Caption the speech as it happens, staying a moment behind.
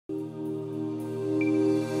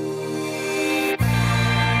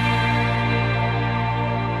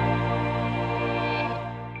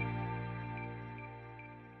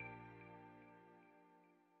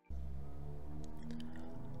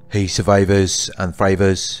Hey survivors and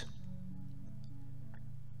thrivers.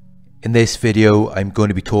 In this video I'm going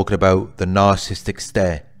to be talking about the narcissistic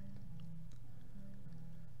stare.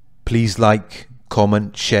 Please like,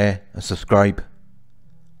 comment, share and subscribe.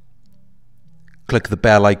 Click the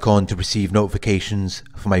bell icon to receive notifications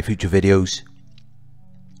for my future videos.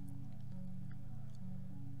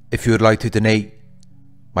 If you would like to donate,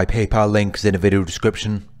 my PayPal link is in the video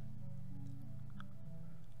description.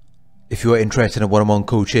 If you are interested in one-on-one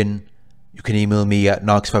coaching, you can email me at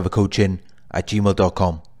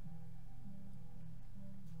narcsurvivorcoaching@gmail.com.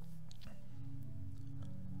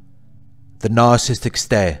 The narcissistic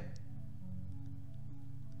stare.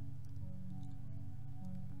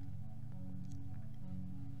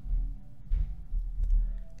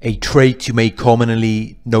 A trait you may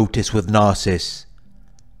commonly notice with narcissists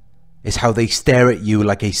is how they stare at you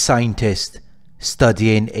like a scientist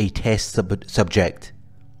studying a test subject.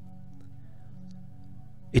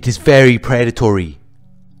 It is very predatory,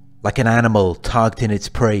 like an animal targeting its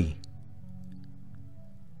prey.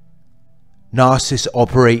 Narcissists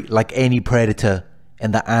operate like any predator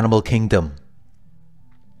in the animal kingdom.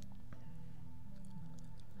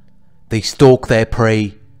 They stalk their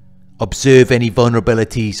prey, observe any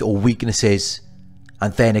vulnerabilities or weaknesses,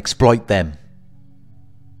 and then exploit them.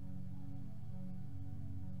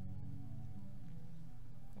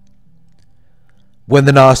 When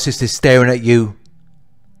the narcissist is staring at you,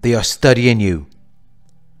 they are studying you.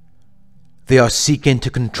 They are seeking to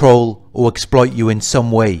control or exploit you in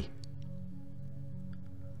some way.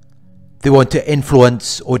 They want to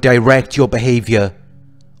influence or direct your behavior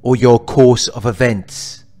or your course of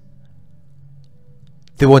events.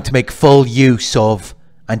 They want to make full use of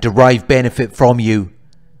and derive benefit from you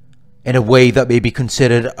in a way that may be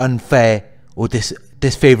considered unfair or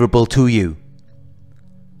disfavorable to you.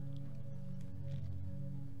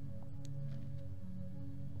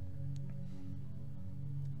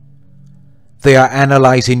 They are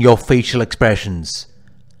analyzing your facial expressions,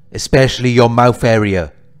 especially your mouth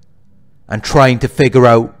area, and trying to figure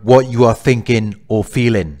out what you are thinking or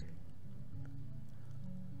feeling.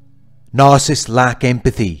 Narcissists lack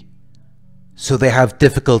empathy, so they have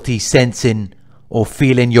difficulty sensing or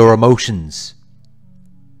feeling your emotions.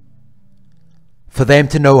 For them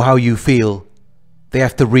to know how you feel, they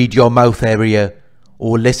have to read your mouth area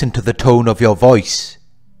or listen to the tone of your voice.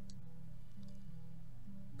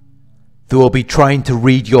 They will be trying to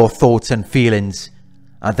read your thoughts and feelings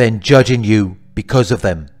and then judging you because of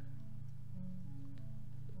them.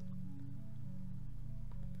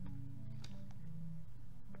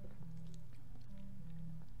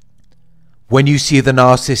 When you see the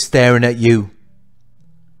narcissist staring at you,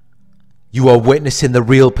 you are witnessing the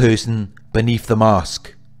real person beneath the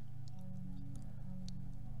mask.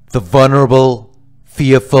 The vulnerable,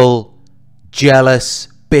 fearful, jealous,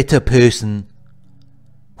 bitter person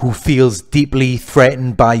who feels deeply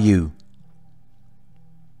threatened by you.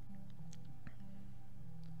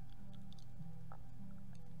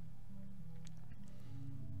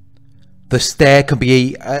 The stare can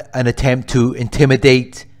be an attempt to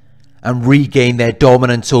intimidate and regain their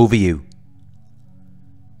dominance over you.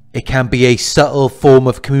 It can be a subtle form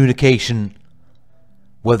of communication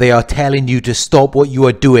where they are telling you to stop what you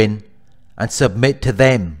are doing and submit to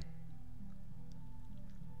them.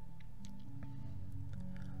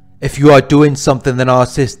 If you are doing something the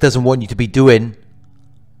narcissist doesn't want you to be doing,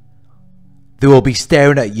 they will be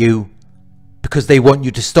staring at you because they want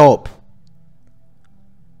you to stop.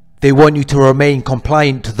 They want you to remain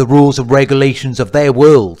compliant to the rules and regulations of their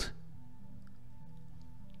world.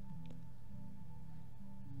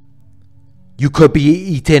 You could be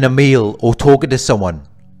eating a meal or talking to someone.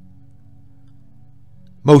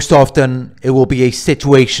 Most often it will be a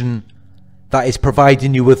situation that is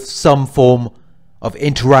providing you with some form of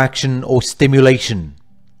interaction or stimulation.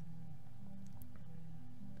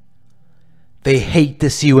 They hate to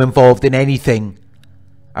see you involved in anything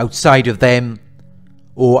outside of them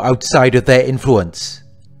or outside of their influence.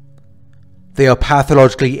 They are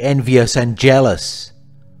pathologically envious and jealous.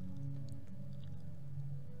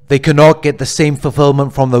 They cannot get the same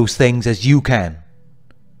fulfillment from those things as you can.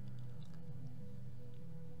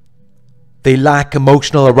 They lack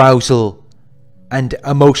emotional arousal and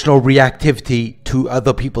emotional reactivity to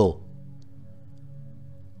other people.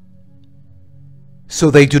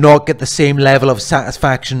 So they do not get the same level of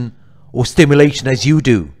satisfaction or stimulation as you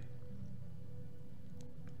do.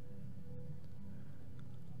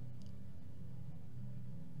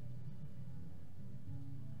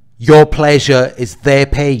 Your pleasure is their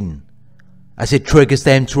pain, as it triggers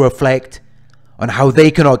them to reflect on how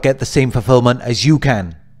they cannot get the same fulfillment as you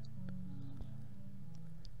can.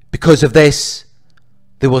 Because of this,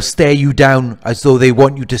 They will stare you down as though they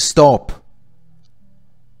want you to stop.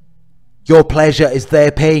 Your pleasure is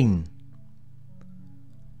their pain.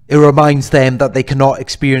 It reminds them that they cannot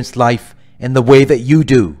experience life in the way that you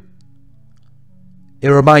do. It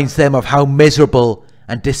reminds them of how miserable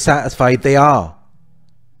and dissatisfied they are.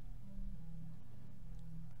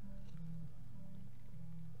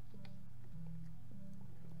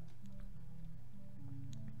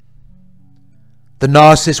 The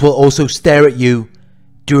narcissist will also stare at you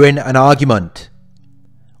during an argument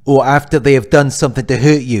or after they have done something to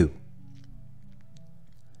hurt you.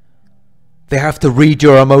 They have to read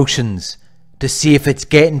your emotions to see if it's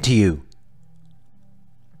getting to you.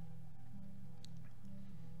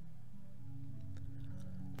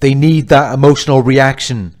 They need that emotional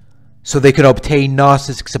reaction so they can obtain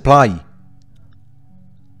narcissistic supply.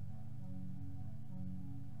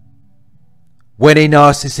 When a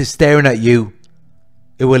narcissist is staring at you,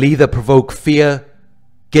 it will either provoke fear,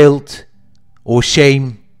 guilt, or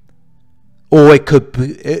shame, or it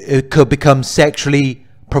could become sexually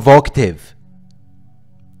provocative.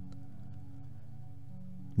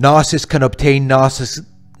 Narcissists can obtain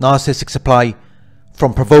narcissistic supply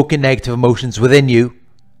from provoking negative emotions within you,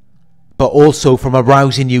 but also from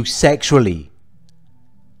arousing you sexually.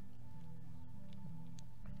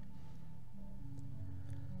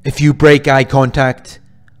 If you break eye contact,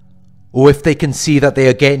 or if they can see that they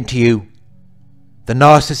are getting to you, the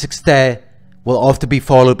narcissistic stare will often be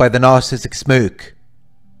followed by the narcissistic smirk.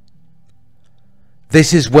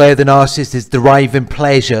 This is where the narcissist is deriving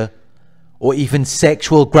pleasure or even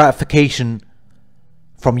sexual gratification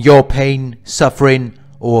from your pain, suffering,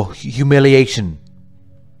 or humiliation.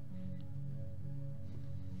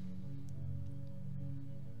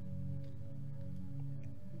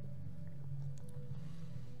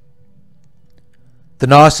 The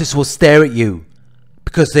narcissist will stare at you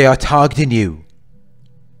because they are targeting you.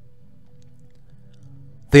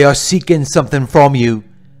 They are seeking something from you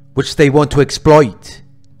which they want to exploit.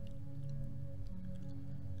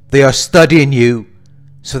 They are studying you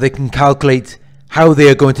so they can calculate how they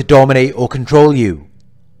are going to dominate or control you.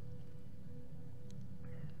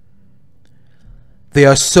 They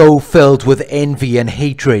are so filled with envy and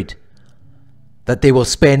hatred that they will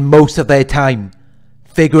spend most of their time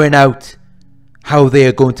figuring out how they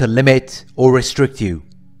are going to limit or restrict you.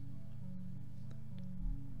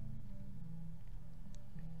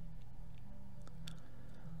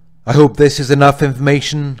 I hope this is enough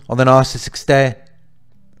information on the narcissistic stare.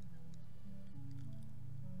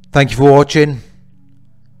 Thank you for watching.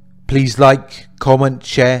 Please like, comment,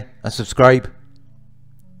 share and subscribe.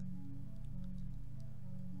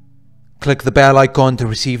 Click the bell icon to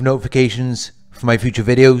receive notifications for my future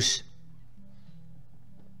videos.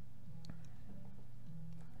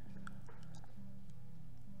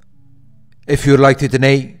 If you would like to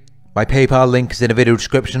donate, my PayPal link is in the video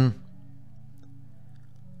description.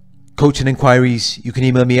 Coaching inquiries, you can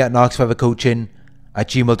email me at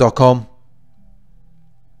narcsurvivorcoaching@gmail.com.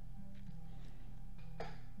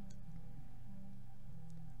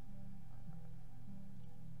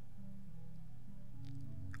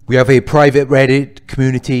 We have a private Reddit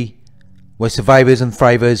community where survivors and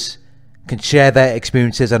thrivers can share their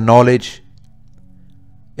experiences and knowledge.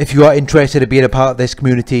 If you are interested in being a part of this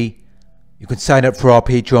community, you can sign up for our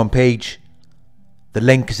Patreon page. The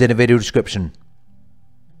link is in the video description.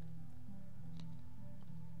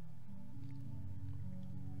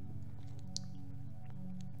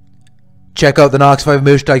 Check out the Narc Survivor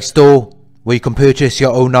merchandise store where you can purchase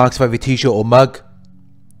your own Narc Survivor t-shirt or mug.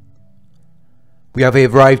 We have a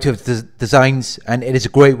variety of designs and it is a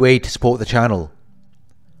great way to support the channel.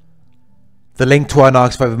 The link to our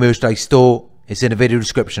Narc Survivor merchandise store is in the video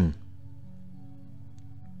description.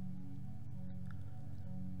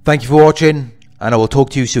 Thank you for watching and I will talk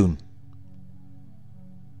to you soon.